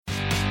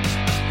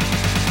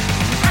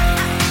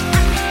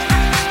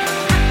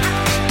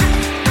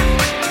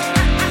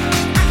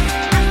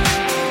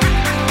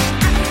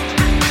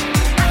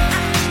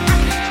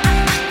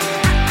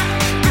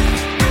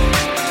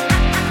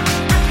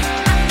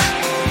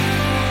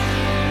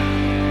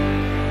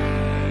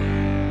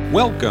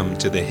Welcome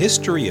to the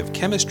History of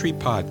Chemistry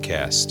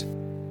podcast.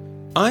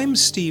 I'm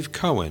Steve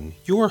Cohen,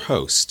 your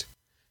host,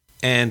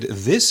 and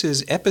this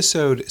is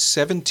episode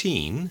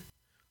 17,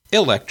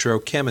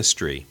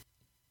 Electrochemistry.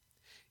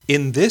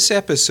 In this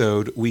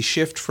episode, we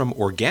shift from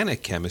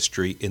organic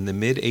chemistry in the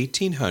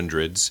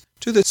mid-1800s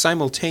to the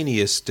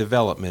simultaneous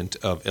development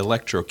of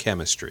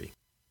electrochemistry.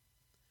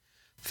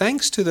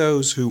 Thanks to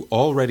those who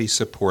already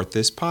support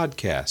this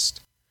podcast.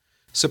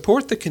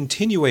 Support the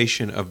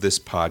continuation of this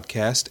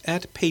podcast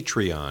at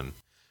Patreon.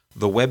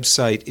 The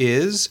website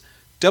is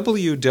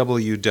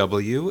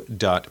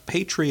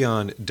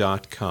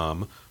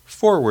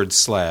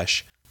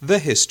www.patreon.com/The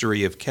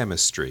History of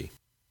Chemistry.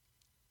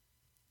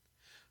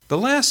 The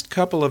last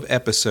couple of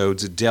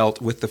episodes dealt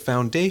with the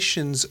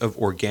foundations of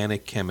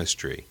organic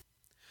chemistry,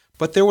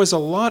 but there was a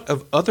lot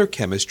of other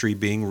chemistry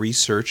being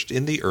researched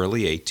in the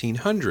early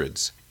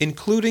 1800s,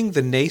 including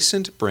the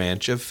nascent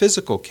branch of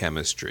physical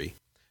chemistry,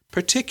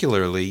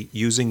 particularly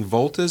using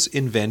Volta's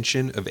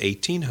invention of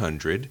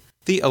 1800,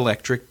 the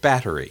electric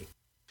battery.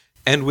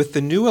 And with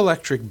the new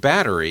electric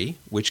battery,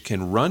 which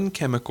can run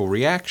chemical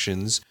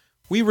reactions,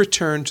 we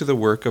return to the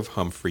work of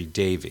Humphrey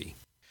Davy.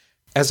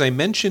 As I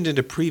mentioned in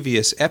a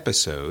previous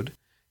episode,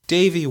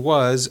 Davy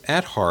was,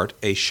 at heart,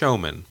 a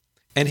showman,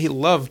 and he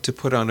loved to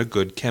put on a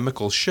good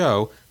chemical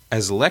show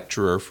as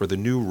lecturer for the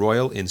new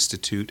Royal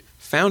Institute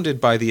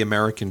founded by the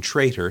American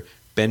traitor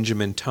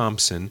Benjamin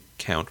Thompson,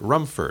 Count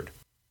Rumford.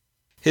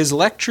 His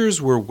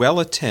lectures were well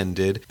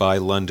attended by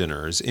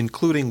Londoners,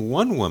 including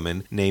one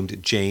woman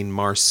named Jane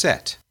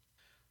Marcet.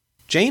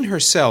 Jane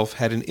herself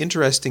had an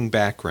interesting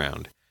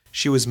background.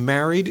 She was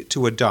married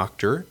to a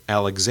doctor,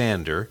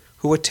 Alexander,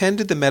 who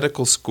attended the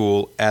medical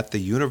school at the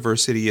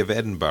University of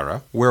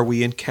Edinburgh, where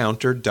we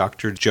encountered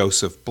Dr.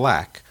 Joseph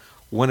Black,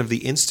 one of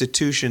the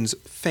institution's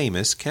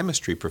famous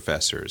chemistry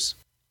professors.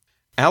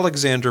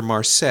 Alexander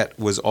Marcet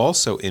was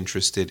also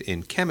interested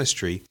in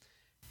chemistry,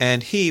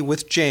 and he,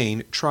 with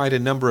Jane, tried a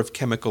number of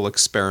chemical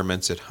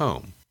experiments at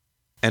home.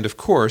 And of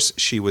course,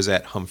 she was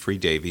at Humphrey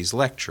Davy's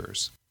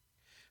lectures.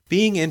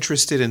 Being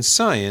interested in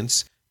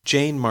science,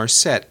 Jane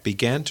Marcet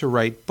began to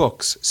write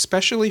books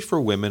specially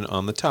for women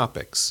on the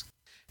topics,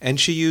 and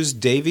she used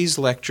Davy's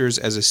lectures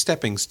as a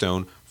stepping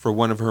stone for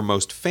one of her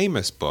most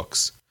famous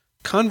books,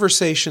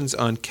 Conversations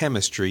on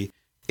Chemistry,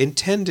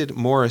 intended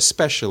more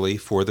especially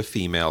for the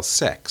female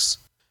sex,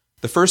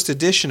 the first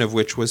edition of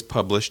which was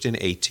published in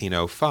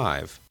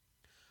 1805.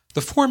 The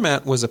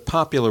format was a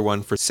popular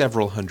one for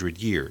several hundred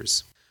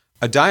years,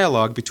 a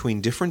dialogue between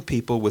different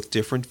people with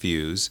different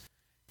views,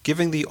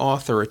 giving the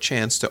author a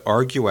chance to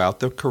argue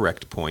out the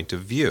correct point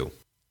of view.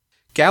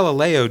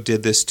 Galileo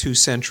did this 2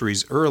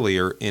 centuries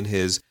earlier in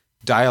his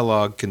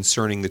Dialogue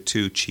Concerning the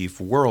Two Chief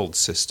World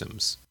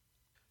Systems.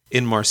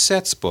 In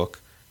Marcet's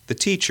book, the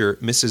teacher,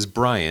 Mrs.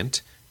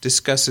 Bryant,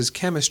 discusses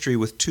chemistry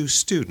with 2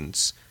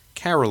 students,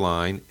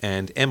 Caroline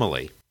and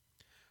Emily.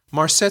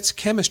 Marcet's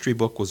chemistry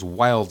book was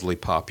wildly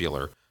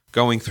popular,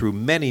 going through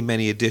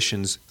many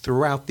editions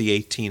throughout the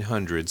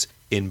 1800s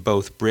in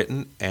both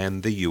Britain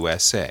and the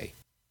USA.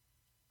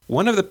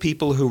 One of the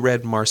people who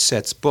read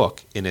Marcet's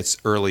book in its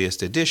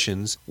earliest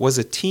editions was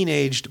a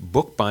teenaged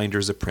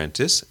bookbinder's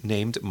apprentice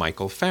named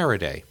Michael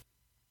Faraday.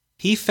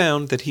 He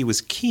found that he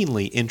was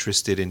keenly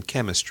interested in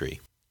chemistry.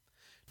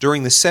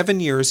 During the 7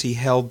 years he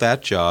held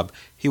that job,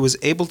 he was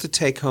able to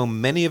take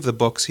home many of the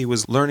books he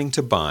was learning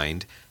to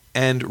bind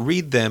and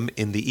read them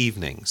in the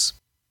evenings.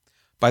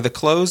 By the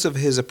close of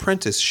his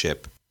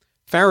apprenticeship,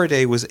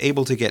 Faraday was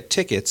able to get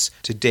tickets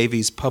to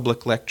Davy's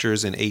public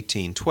lectures in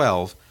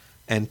 1812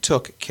 and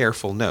took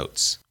careful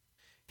notes.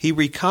 He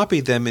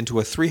recopied them into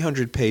a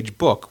 300-page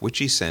book which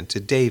he sent to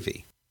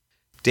Davy.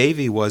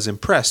 Davy was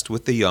impressed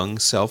with the young,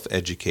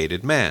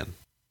 self-educated man.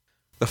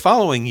 The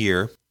following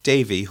year,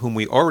 Davy, whom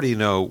we already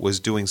know was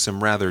doing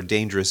some rather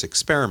dangerous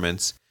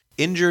experiments,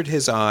 injured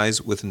his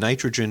eyes with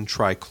nitrogen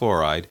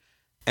trichloride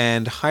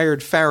and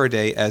hired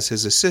Faraday as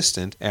his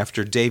assistant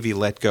after Davy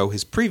let go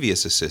his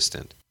previous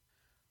assistant.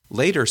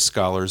 Later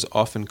scholars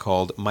often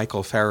called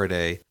Michael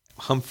Faraday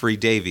Humphrey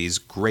Davy's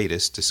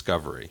greatest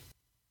discovery.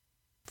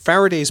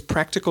 Faraday's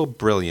practical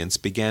brilliance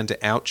began to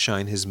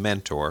outshine his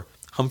mentor,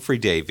 Humphrey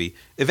Davy,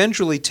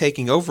 eventually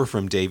taking over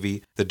from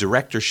Davy the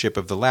directorship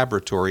of the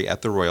laboratory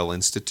at the Royal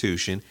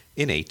Institution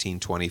in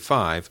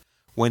 1825,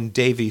 when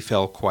Davy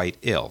fell quite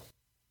ill.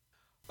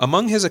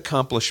 Among his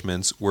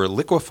accomplishments were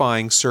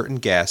liquefying certain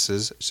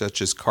gases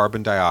such as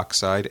carbon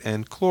dioxide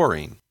and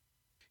chlorine.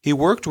 He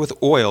worked with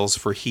oils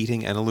for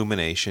heating and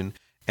illumination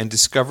and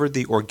discovered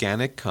the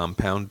organic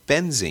compound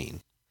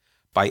benzene.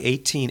 By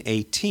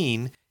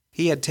 1818,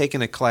 he had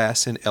taken a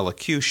class in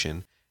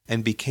elocution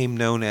and became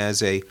known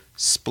as a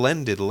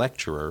splendid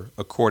lecturer,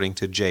 according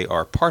to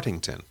J.R.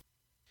 Partington.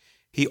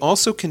 He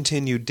also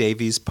continued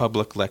Davy's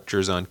public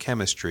lectures on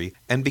chemistry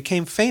and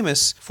became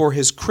famous for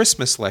his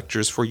Christmas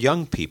lectures for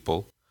young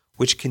people,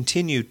 which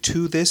continue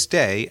to this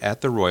day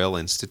at the Royal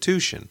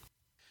Institution.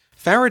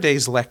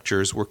 Faraday's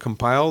lectures were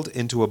compiled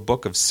into a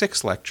book of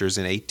 6 lectures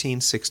in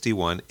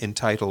 1861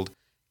 entitled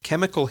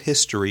Chemical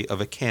History of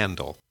a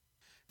Candle.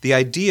 The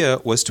idea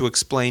was to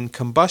explain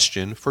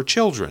combustion for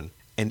children,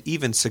 and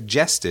even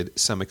suggested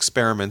some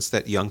experiments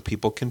that young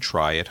people can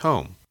try at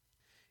home.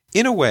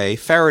 In a way,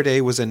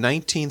 Faraday was a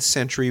 19th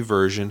century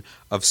version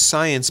of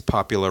science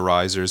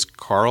popularizers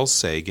Carl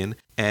Sagan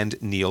and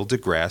Neil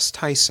deGrasse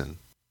Tyson.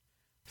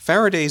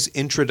 Faraday's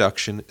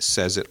introduction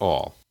says it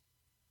all.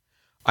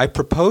 I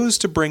propose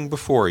to bring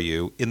before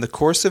you, in the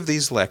course of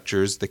these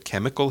lectures, the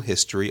chemical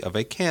history of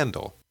a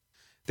candle.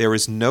 There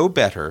is no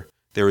better,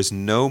 there is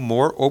no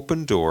more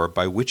open door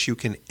by which you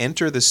can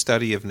enter the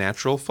study of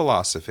natural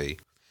philosophy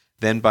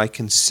than by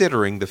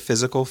considering the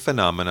physical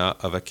phenomena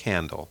of a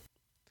candle.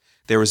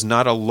 There is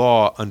not a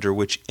law under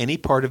which any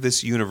part of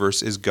this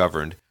universe is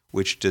governed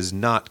which does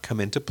not come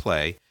into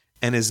play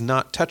and is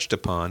not touched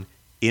upon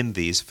in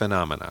these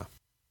phenomena.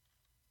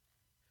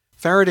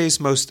 Faraday's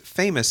most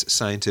famous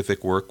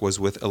scientific work was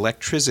with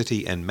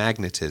electricity and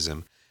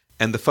magnetism,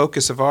 and the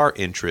focus of our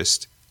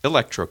interest,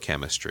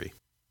 electrochemistry.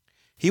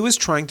 He was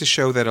trying to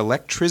show that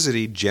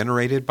electricity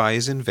generated by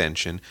his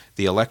invention,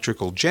 the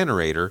electrical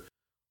generator,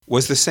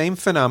 was the same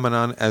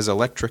phenomenon as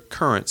electric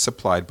current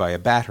supplied by a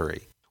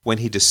battery, when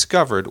he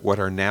discovered what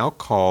are now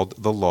called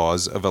the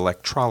laws of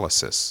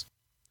electrolysis.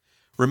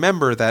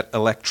 Remember that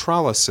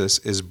electrolysis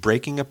is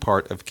breaking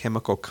apart of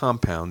chemical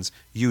compounds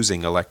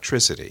using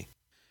electricity.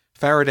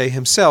 Faraday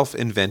himself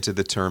invented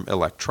the term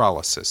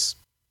electrolysis.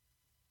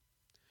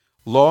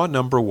 Law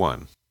number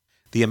 1.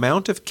 The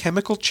amount of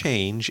chemical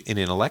change in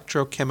an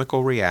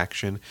electrochemical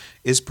reaction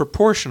is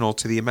proportional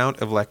to the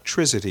amount of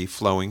electricity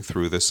flowing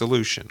through the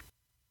solution.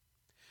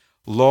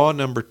 Law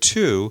number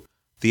 2.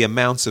 The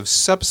amounts of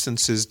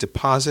substances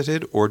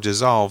deposited or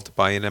dissolved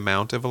by an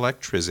amount of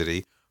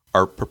electricity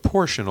are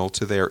proportional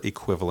to their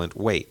equivalent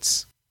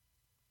weights.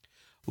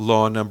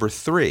 Law number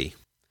 3.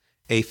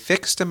 A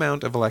fixed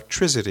amount of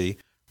electricity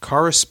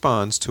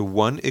corresponds to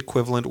one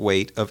equivalent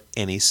weight of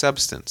any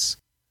substance.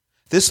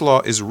 This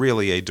law is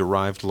really a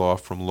derived law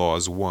from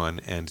laws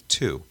 1 and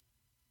 2.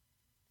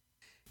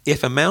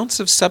 If amounts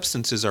of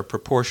substances are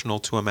proportional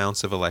to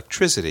amounts of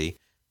electricity,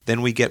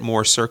 then we get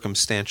more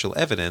circumstantial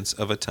evidence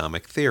of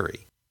atomic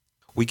theory.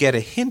 We get a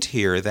hint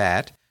here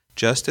that,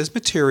 just as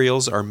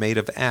materials are made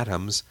of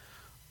atoms,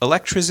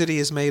 electricity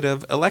is made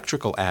of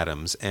electrical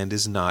atoms and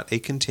is not a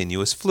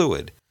continuous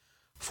fluid,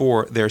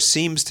 for there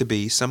seems to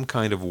be some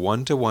kind of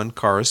one-to-one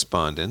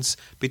correspondence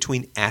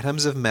between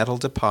atoms of metal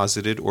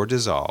deposited or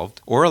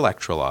dissolved or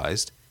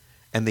electrolyzed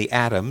and the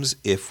atoms,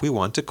 if we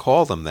want to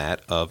call them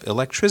that, of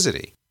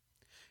electricity.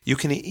 You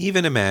can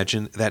even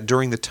imagine that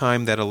during the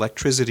time that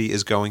electricity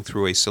is going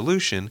through a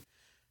solution,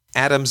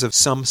 atoms of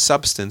some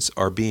substance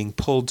are being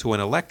pulled to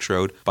an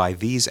electrode by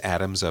these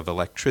atoms of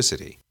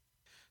electricity.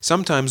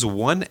 Sometimes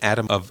one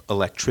atom of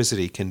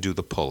electricity can do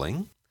the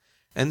pulling,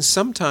 and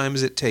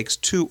sometimes it takes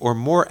two or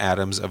more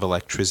atoms of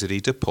electricity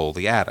to pull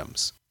the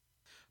atoms.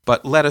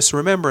 But let us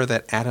remember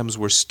that atoms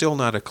were still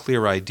not a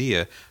clear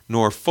idea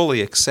nor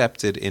fully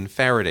accepted in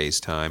Faraday's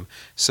time,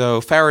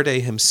 so Faraday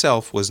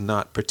himself was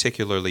not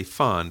particularly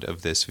fond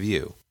of this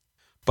view.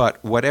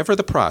 But whatever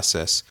the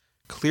process,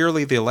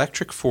 clearly the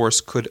electric force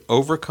could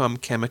overcome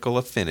chemical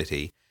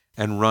affinity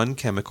and run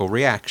chemical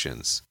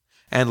reactions,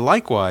 and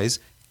likewise,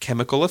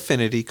 chemical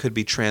affinity could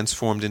be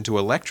transformed into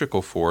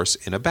electrical force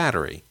in a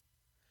battery.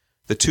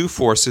 The two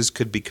forces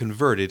could be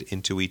converted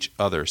into each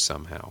other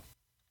somehow.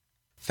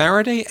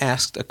 Faraday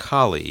asked a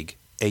colleague,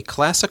 a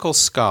classical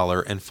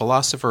scholar and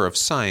philosopher of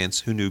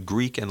science who knew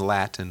Greek and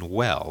Latin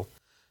well,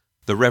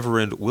 the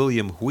Reverend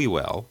William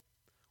Whewell,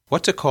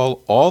 what to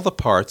call all the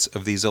parts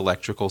of these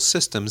electrical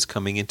systems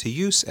coming into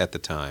use at the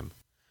time.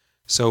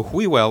 So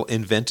Whewell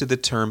invented the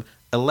term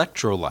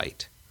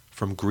electrolyte,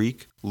 from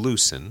Greek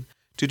leucin,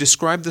 to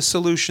describe the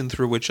solution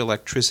through which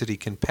electricity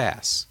can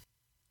pass.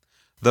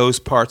 Those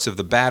parts of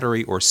the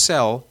battery or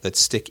cell that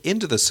stick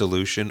into the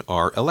solution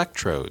are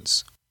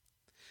electrodes.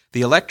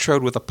 The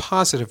electrode with a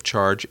positive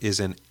charge is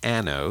an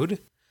anode,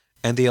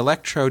 and the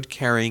electrode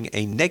carrying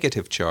a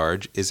negative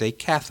charge is a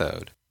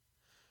cathode.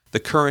 The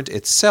current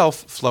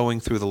itself flowing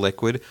through the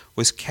liquid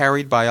was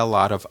carried by a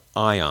lot of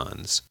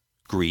ions,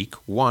 Greek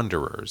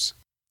wanderers.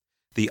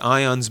 The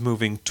ions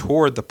moving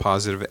toward the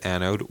positive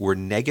anode were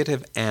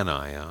negative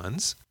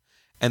anions,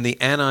 and the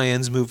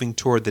anions moving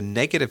toward the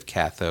negative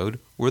cathode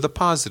were the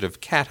positive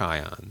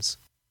cations.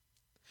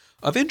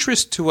 Of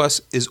interest to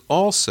us is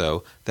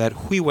also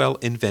that Whewell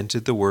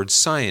invented the word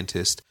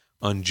scientist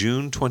on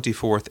June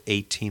 24,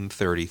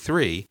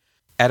 1833,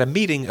 at a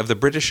meeting of the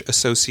British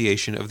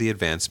Association of the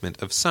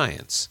Advancement of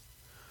Science.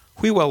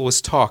 Whewell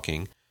was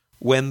talking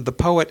when the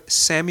poet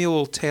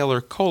Samuel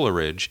Taylor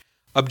Coleridge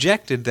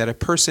objected that a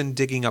person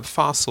digging up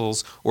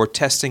fossils or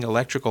testing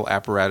electrical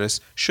apparatus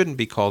shouldn't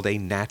be called a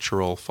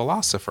natural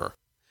philosopher.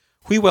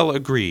 Whewell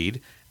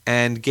agreed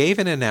and gave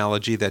an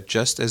analogy that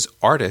just as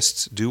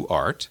artists do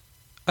art,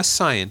 a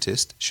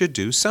scientist should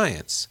do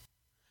science.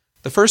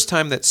 The first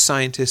time that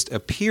scientist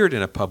appeared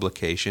in a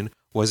publication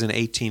was in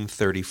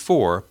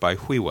 1834 by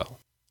Whewell.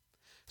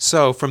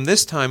 So from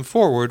this time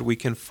forward, we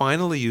can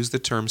finally use the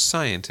term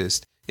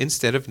scientist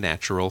instead of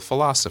natural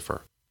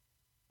philosopher.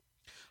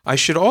 I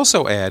should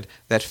also add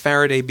that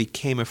Faraday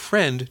became a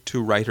friend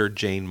to writer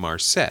Jane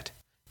Marcet,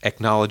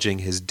 acknowledging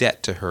his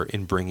debt to her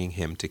in bringing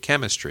him to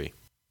chemistry.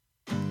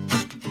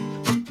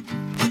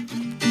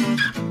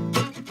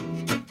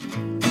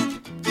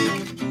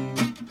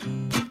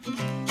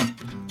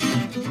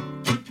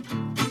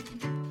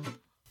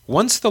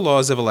 Once the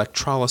laws of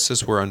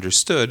electrolysis were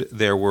understood,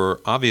 there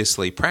were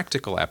obviously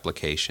practical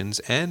applications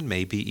and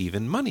maybe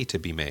even money to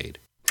be made.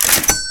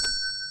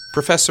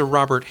 Professor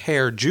Robert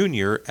Hare,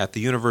 Jr. at the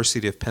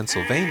University of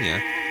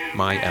Pennsylvania,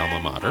 my alma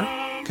mater,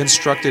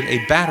 constructed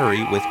a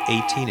battery with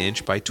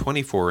 18-inch by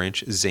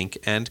 24-inch zinc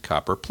and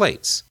copper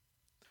plates.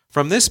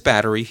 From this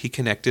battery, he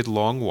connected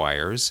long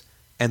wires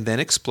and then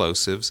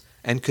explosives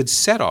and could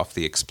set off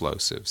the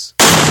explosives.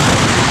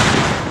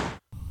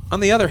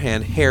 On the other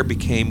hand, Hare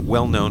became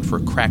well known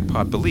for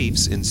crackpot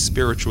beliefs in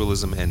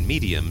spiritualism and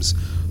mediums,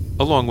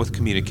 along with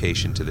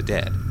communication to the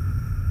dead.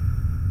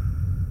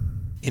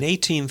 In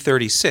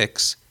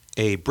 1836,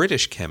 a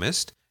British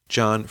chemist,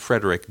 John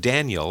Frederick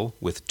Daniell,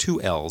 with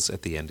 2 L's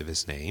at the end of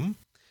his name,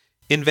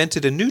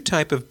 invented a new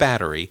type of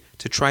battery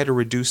to try to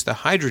reduce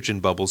the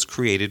hydrogen bubbles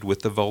created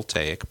with the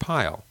voltaic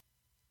pile.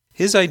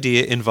 His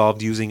idea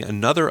involved using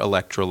another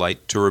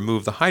electrolyte to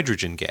remove the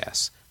hydrogen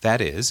gas,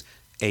 that is,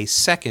 a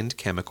second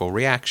chemical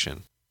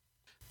reaction.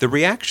 The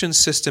reaction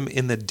system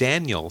in the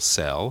Daniell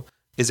cell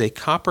is a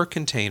copper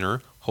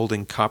container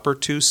holding copper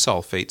 2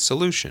 sulfate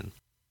solution.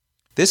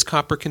 This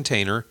copper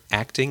container,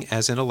 acting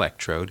as an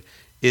electrode,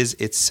 is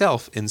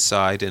itself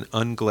inside an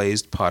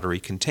unglazed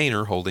pottery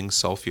container holding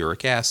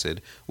sulfuric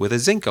acid with a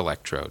zinc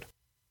electrode.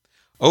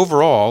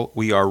 Overall,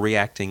 we are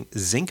reacting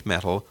zinc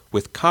metal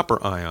with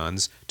copper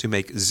ions to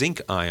make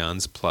zinc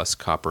ions plus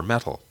copper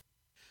metal.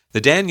 The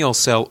Daniell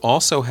cell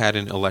also had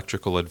an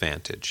electrical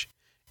advantage.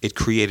 It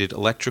created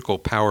electrical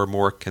power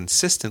more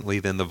consistently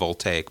than the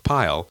voltaic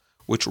pile,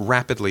 which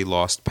rapidly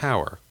lost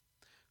power.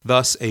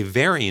 Thus, a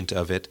variant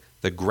of it,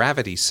 the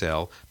gravity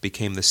cell,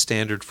 became the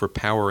standard for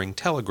powering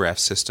telegraph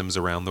systems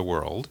around the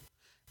world,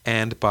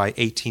 and by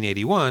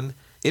 1881,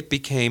 it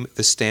became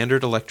the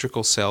standard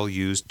electrical cell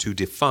used to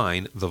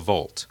define the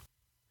volt.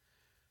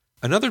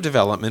 Another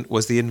development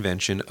was the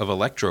invention of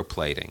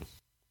electroplating.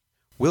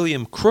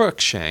 William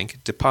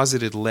Cruikshank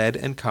deposited lead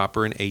and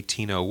copper in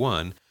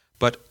 1801,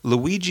 but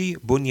Luigi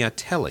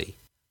Bugnatelli,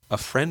 a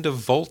friend of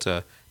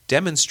Volta,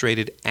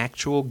 demonstrated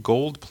actual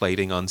gold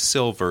plating on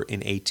silver in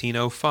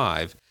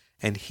 1805,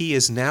 and he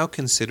is now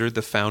considered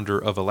the founder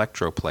of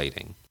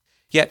electroplating.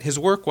 Yet his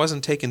work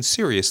wasn't taken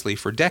seriously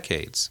for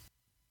decades.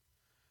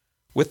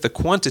 With the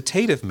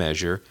quantitative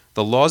measure,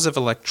 the laws of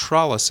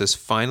electrolysis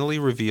finally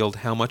revealed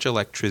how much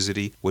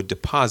electricity would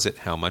deposit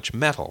how much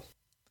metal.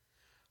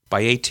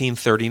 By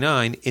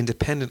 1839,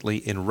 independently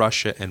in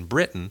Russia and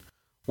Britain,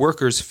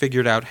 workers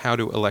figured out how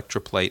to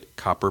electroplate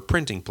copper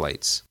printing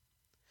plates.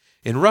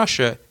 In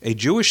Russia, a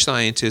Jewish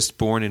scientist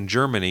born in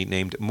Germany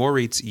named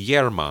Moritz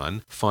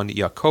Yerman von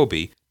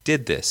Jacobi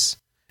did this,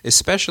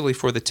 especially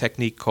for the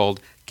technique called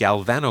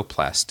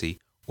galvanoplasty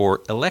or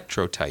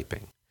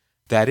electrotyping,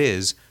 that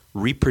is,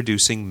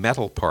 reproducing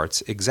metal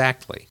parts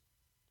exactly.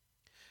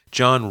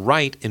 John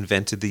Wright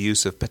invented the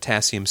use of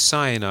potassium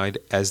cyanide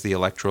as the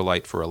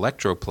electrolyte for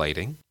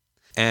electroplating,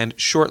 and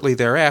shortly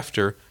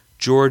thereafter,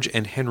 George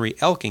and Henry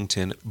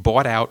Elkington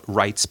bought out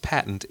Wright's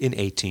patent in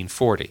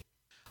 1840.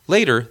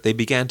 Later, they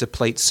began to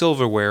plate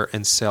silverware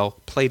and sell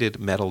plated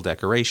metal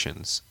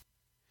decorations.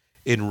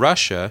 In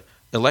Russia,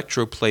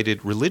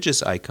 electroplated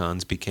religious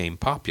icons became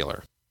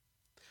popular.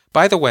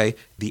 By the way,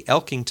 the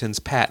Elkington's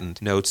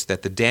patent notes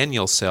that the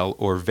Daniell cell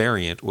or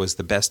variant was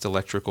the best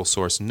electrical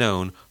source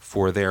known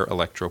for their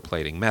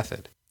electroplating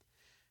method.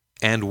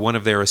 And one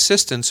of their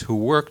assistants who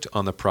worked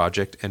on the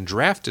project and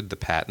drafted the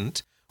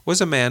patent was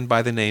a man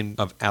by the name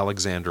of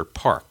Alexander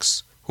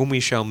Parkes, whom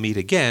we shall meet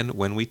again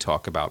when we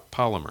talk about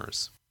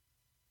polymers.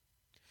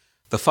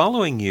 The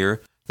following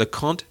year, the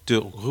Comte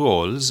de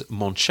Rouaulx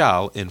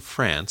Montchal in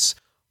France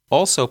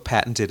also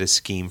patented a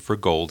scheme for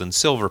gold and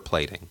silver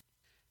plating.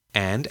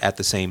 And at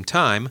the same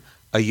time,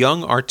 a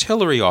young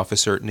artillery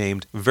officer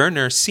named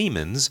Werner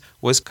Siemens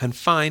was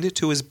confined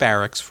to his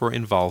barracks for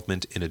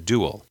involvement in a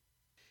duel.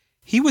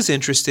 He was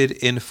interested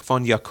in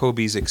von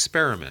Jacobi's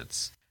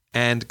experiments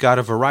and got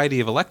a variety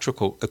of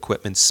electrical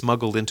equipment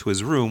smuggled into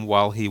his room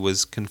while he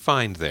was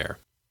confined there.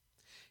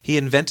 He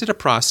invented a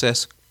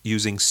process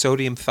using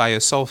sodium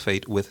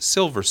thiosulfate with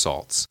silver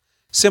salts,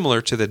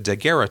 similar to the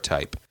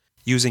daguerreotype,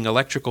 using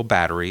electrical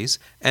batteries,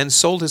 and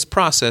sold his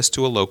process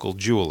to a local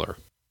jeweler.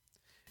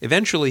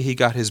 Eventually, he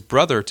got his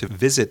brother to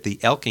visit the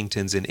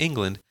Elkingtons in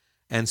England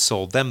and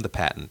sold them the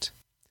patent.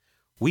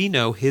 We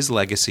know his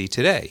legacy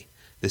today,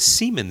 the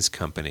Siemens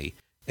Company,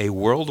 a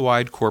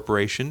worldwide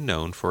corporation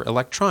known for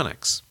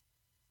electronics.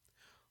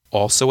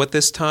 Also at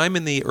this time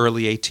in the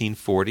early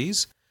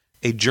 1840s,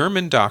 a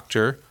German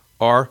doctor,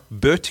 R.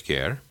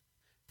 Böttger,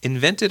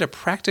 invented a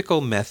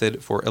practical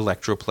method for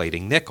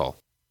electroplating nickel.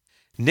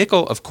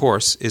 Nickel, of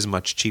course, is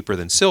much cheaper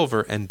than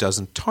silver and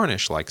doesn't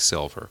tarnish like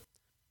silver.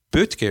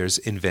 Böttger's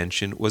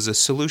invention was a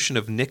solution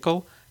of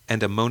nickel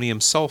and ammonium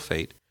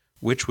sulfate,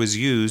 which was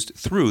used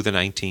through the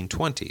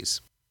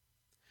 1920s.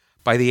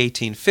 By the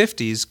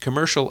 1850s,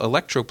 commercial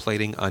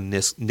electroplating on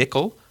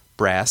nickel,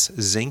 brass,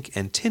 zinc,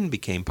 and tin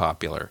became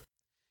popular.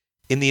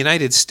 In the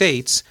United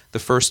States, the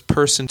first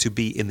person to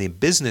be in the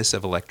business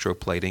of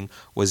electroplating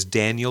was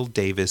Daniel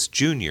Davis,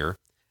 Jr.,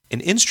 an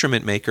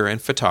instrument maker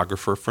and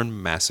photographer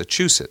from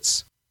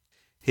Massachusetts.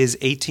 His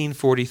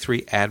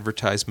 1843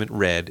 advertisement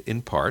read,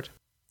 in part,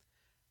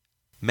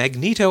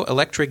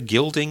 "Magneto-electric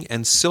gilding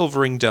and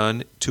silvering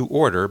done to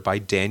order by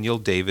Daniel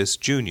Davis,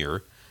 Jr.,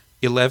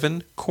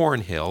 11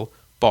 Cornhill,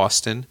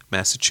 Boston,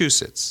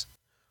 Massachusetts.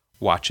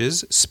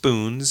 Watches,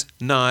 spoons,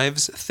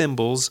 knives,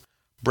 thimbles,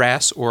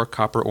 brass or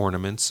copper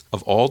ornaments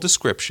of all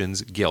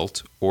descriptions,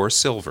 gilt or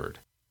silvered."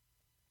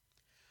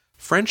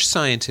 French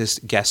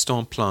scientist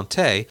Gaston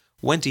Planté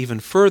went even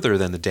further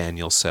than the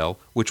Daniel cell,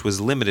 which was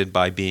limited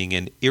by being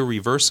an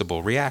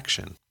irreversible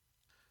reaction.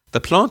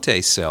 The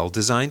Planté cell,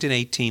 designed in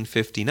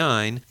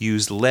 1859,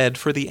 used lead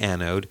for the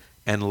anode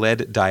and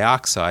lead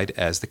dioxide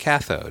as the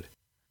cathode.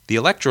 The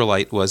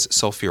electrolyte was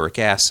sulfuric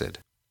acid.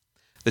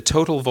 The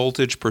total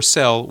voltage per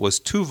cell was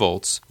 2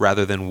 volts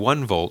rather than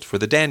 1 volt for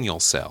the Daniel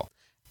cell,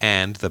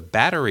 and the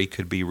battery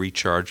could be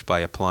recharged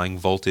by applying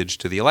voltage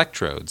to the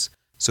electrodes,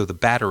 so the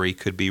battery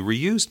could be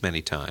reused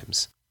many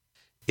times.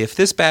 If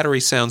this battery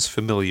sounds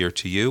familiar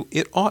to you,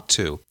 it ought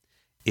to.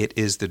 It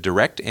is the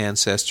direct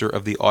ancestor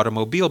of the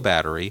automobile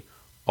battery,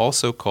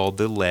 also called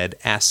the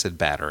lead-acid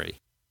battery.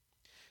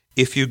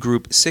 If you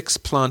group 6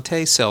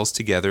 Planté cells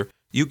together,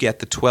 you get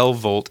the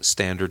 12-volt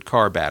standard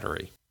car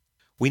battery.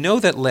 We know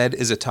that lead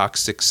is a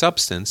toxic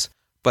substance,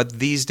 but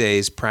these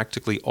days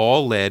practically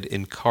all lead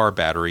in car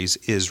batteries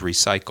is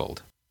recycled.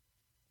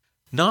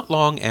 Not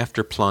long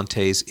after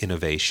Planté's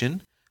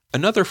innovation,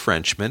 another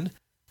Frenchman,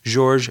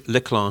 Georges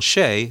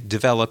Leclanché,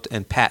 developed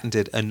and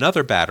patented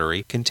another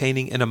battery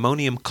containing an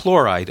ammonium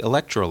chloride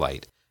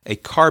electrolyte, a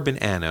carbon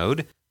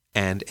anode,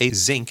 and a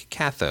zinc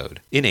cathode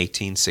in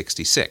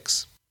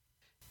 1866.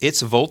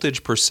 Its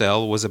voltage per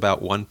cell was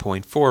about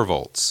 1.4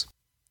 volts.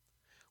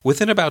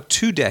 Within about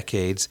 2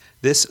 decades,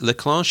 this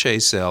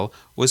Leclanché cell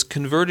was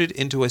converted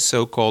into a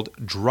so-called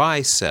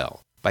dry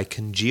cell by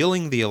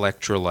congealing the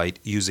electrolyte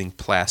using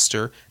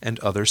plaster and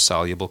other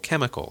soluble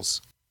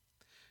chemicals.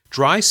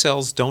 Dry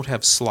cells don't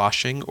have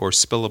sloshing or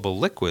spillable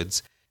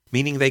liquids,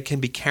 meaning they can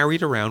be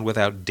carried around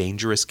without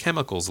dangerous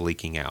chemicals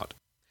leaking out.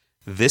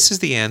 This is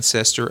the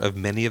ancestor of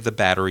many of the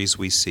batteries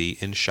we see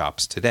in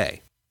shops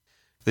today.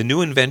 The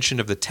new invention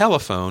of the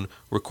telephone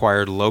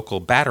required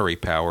local battery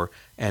power,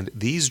 and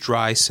these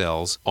dry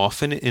cells,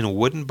 often in a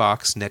wooden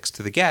box next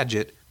to the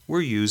gadget,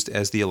 were used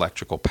as the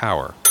electrical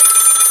power.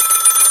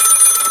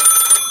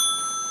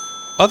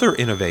 Other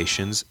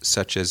innovations,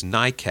 such as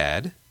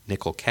NiCad,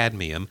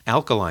 nickel-cadmium,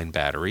 alkaline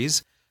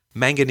batteries,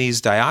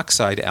 manganese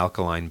dioxide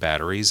alkaline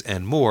batteries,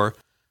 and more,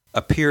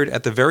 appeared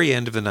at the very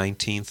end of the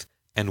 19th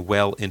and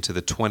well into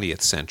the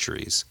 20th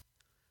centuries.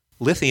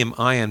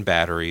 Lithium-ion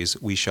batteries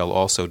we shall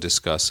also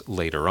discuss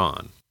later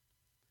on.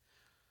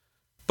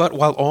 But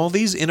while all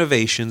these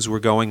innovations were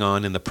going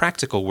on in the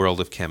practical world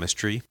of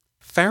chemistry,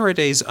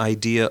 Faraday's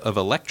idea of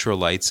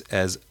electrolytes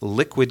as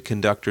liquid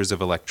conductors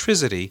of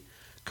electricity,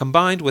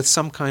 combined with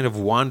some kind of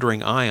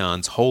wandering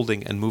ions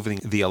holding and moving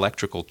the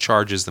electrical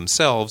charges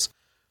themselves,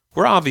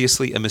 were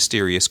obviously a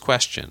mysterious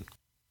question.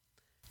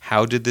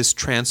 How did this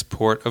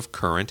transport of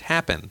current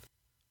happen?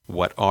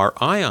 What are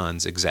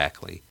ions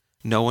exactly?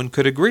 No one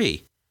could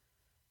agree.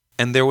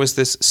 And there was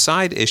this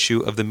side issue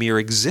of the mere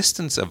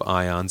existence of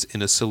ions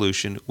in a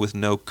solution with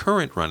no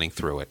current running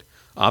through it.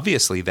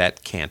 Obviously,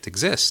 that can't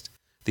exist.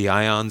 The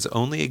ions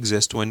only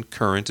exist when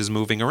current is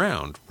moving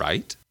around,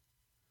 right?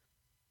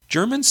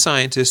 German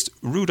scientist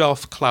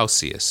Rudolf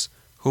Clausius,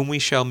 whom we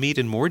shall meet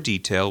in more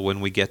detail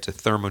when we get to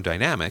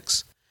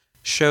thermodynamics,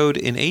 showed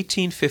in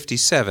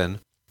 1857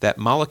 that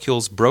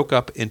molecules broke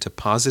up into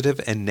positive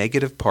and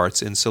negative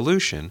parts in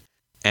solution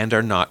and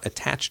are not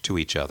attached to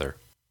each other.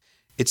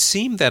 It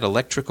seemed that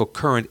electrical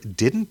current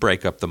didn't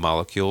break up the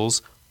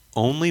molecules,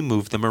 only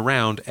moved them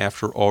around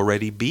after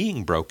already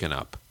being broken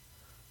up.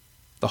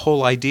 The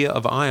whole idea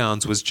of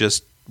ions was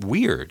just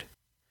weird.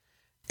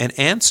 An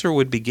answer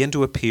would begin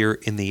to appear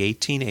in the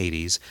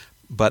 1880s,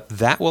 but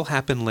that will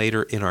happen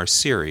later in our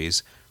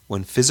series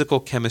when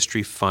physical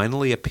chemistry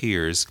finally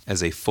appears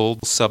as a full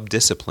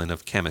subdiscipline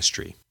of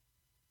chemistry.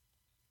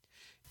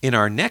 In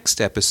our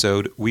next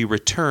episode, we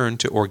return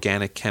to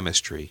organic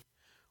chemistry.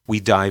 We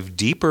dive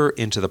deeper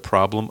into the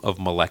problem of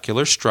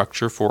molecular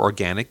structure for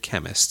organic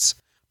chemists,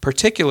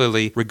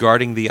 particularly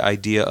regarding the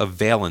idea of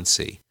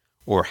valency,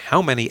 or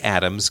how many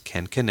atoms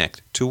can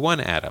connect to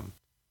one atom.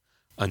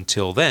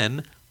 Until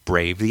then,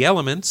 brave the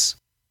elements.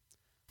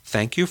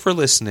 Thank you for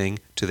listening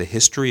to the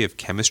History of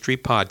Chemistry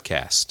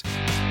podcast.